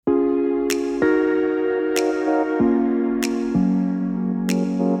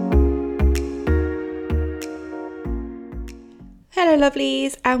Hello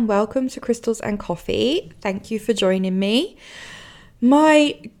lovelies and welcome to Crystals and Coffee. Thank you for joining me.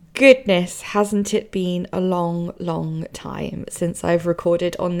 My goodness, hasn't it been a long time since I've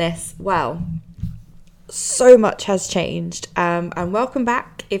recorded on this? Well, so much has changed, and welcome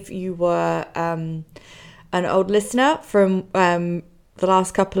back if you were an old listener from the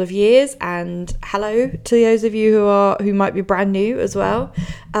last couple of years, and hello to those of you who might be brand new as well.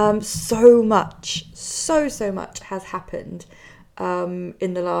 So much has happened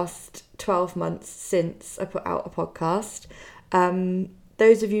in the last 12 months since I put out a podcast.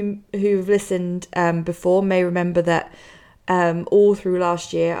 Those of you who've listened before may remember that all through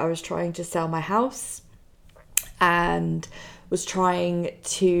last year I was trying to sell my house and was trying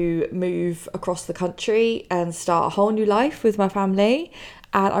to move across the country and start a whole new life with my family.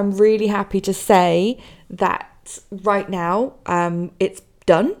 And I'm really happy to say that right now it's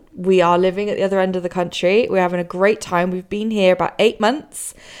done. We are living at the other end of the country. We're having a great time. We've been here about 8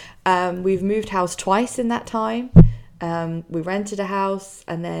 months. We've moved house twice in that time. We rented a house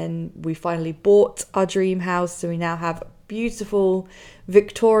and then we finally bought our dream house. So we now have a beautiful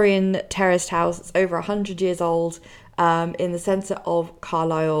Victorian terraced house. It's over 100 years old in the centre of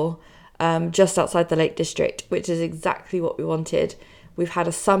Carlisle, just outside the Lake District, which is exactly what we wanted. We've had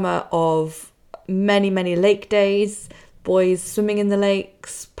a summer of many lake days, boys swimming in the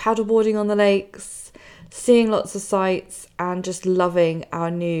lakes, paddleboarding on the lakes, seeing lots of sights and just loving our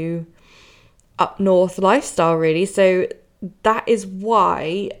new up north lifestyle really. So that is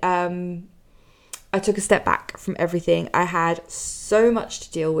why I took a step back from everything. I had so much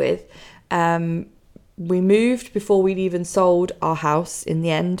to deal with. We moved before we'd even sold our house in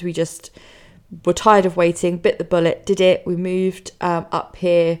the end. We just were tired of waiting, bit the bullet, did it. We moved up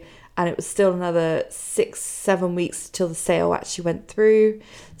here and it was still another 6-7 weeks till the sale actually went through.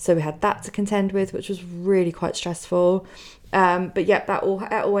 So we had that to contend with, which was really quite stressful. But yeah, that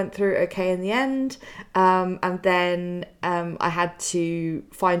all went through okay in the end. And then I had to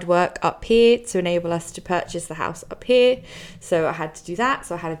find work up here to enable us to purchase the house up here. So I had to do that.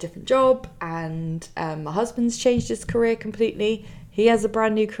 So I had a different job, and my husband's changed his career completely. He has a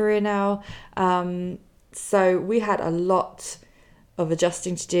brand new career now. So we had a lot of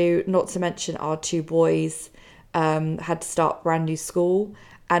adjusting to do, not to mention our 2 boys had to start brand new school.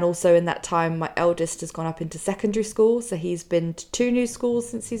 And also in that time, my eldest has gone up into secondary school. So he's been to 2 new schools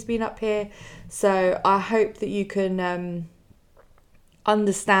since he's been up here. So I hope that you can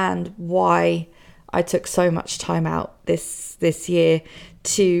understand why I took so much time out this year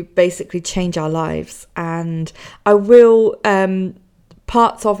to basically change our lives. And I will,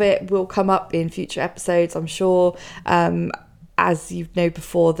 parts of it will come up in future episodes, I'm sure. As you know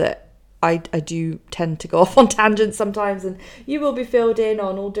before, that I do tend to go off on tangents sometimes, and you will be filled in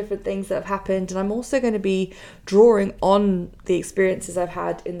on all different things that have happened. And I'm also going to be drawing on the experiences I've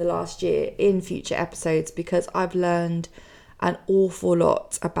had in the last year in future episodes, because I've learned an awful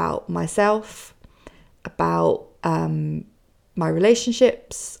lot about myself, about my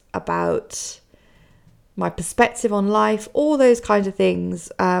relationships, about my perspective on life. All those kinds of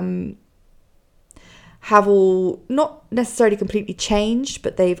things have all not necessarily completely changed,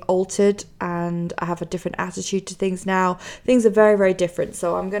 but they've altered, and I have a different attitude to things now. Things are very different,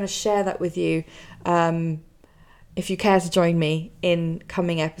 so I'm going to share that with you if you care to join me in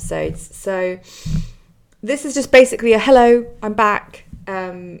coming episodes. So this is just basically a hello, I'm back.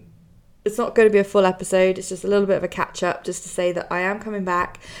 It's not going to be a full episode, it's just a little bit of a catch up, just to say that I am coming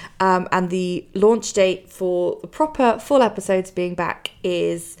back, and the launch date for the proper full episodes being back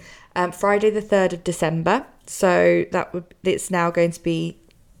is Friday the 3rd of December. So it's now going to be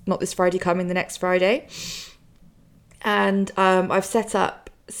not this Friday coming, the next Friday. And I've set up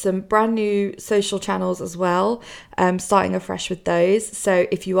some brand new social channels as well, starting afresh with those. So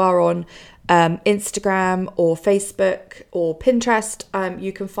if you are on Instagram or Facebook or Pinterest,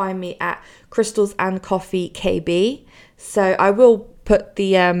 you can find me at Crystals and Coffee KB. So I will put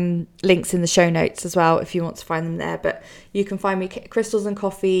the links in the show notes as well if you want to find them there, but you can find me Crystals and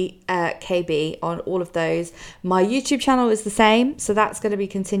Coffee KB on all of those. My YouTube channel is the same, so that's going to be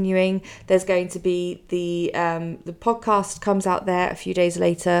continuing. There's going to be the podcast comes out there a few days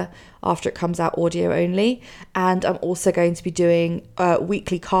later after it comes out audio only, and I'm also going to be doing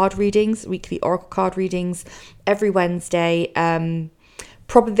weekly oracle card readings every Wednesday.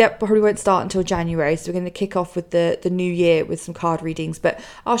 Probably won't start until January, so we're going to kick off with the new year with some card readings, but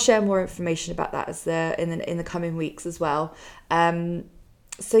I'll share more information about that as in the coming weeks as well.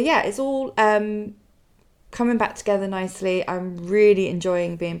 So yeah, it's all coming back together nicely. I'm really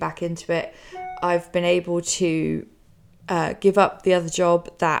enjoying being back into it. I've been able to give up the other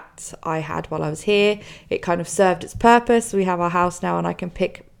job that I had while I was here. It kind of served its purpose. We have our house now, and I can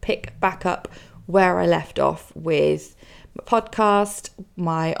pick back up where I left off with my podcast,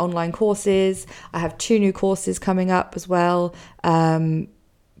 my online courses. I have 2 new courses coming up as well,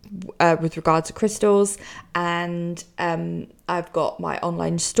 with regard to crystals, and I've got my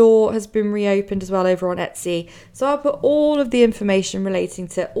online store has been reopened as well over on Etsy. So I'll put all of the information relating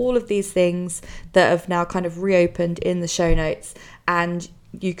to all of these things that have now kind of reopened in the show notes, and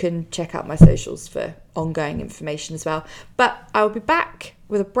you can check out my socials for ongoing information as well. But I'll be back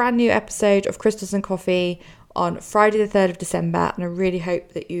with a brand new episode of Crystals and Coffee on Friday the 3rd of December, and I really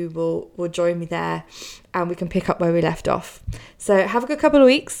hope that you will join me there and we can pick up where we left off. So have a good couple of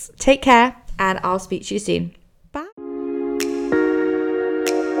weeks, take care, and I'll speak to you soon.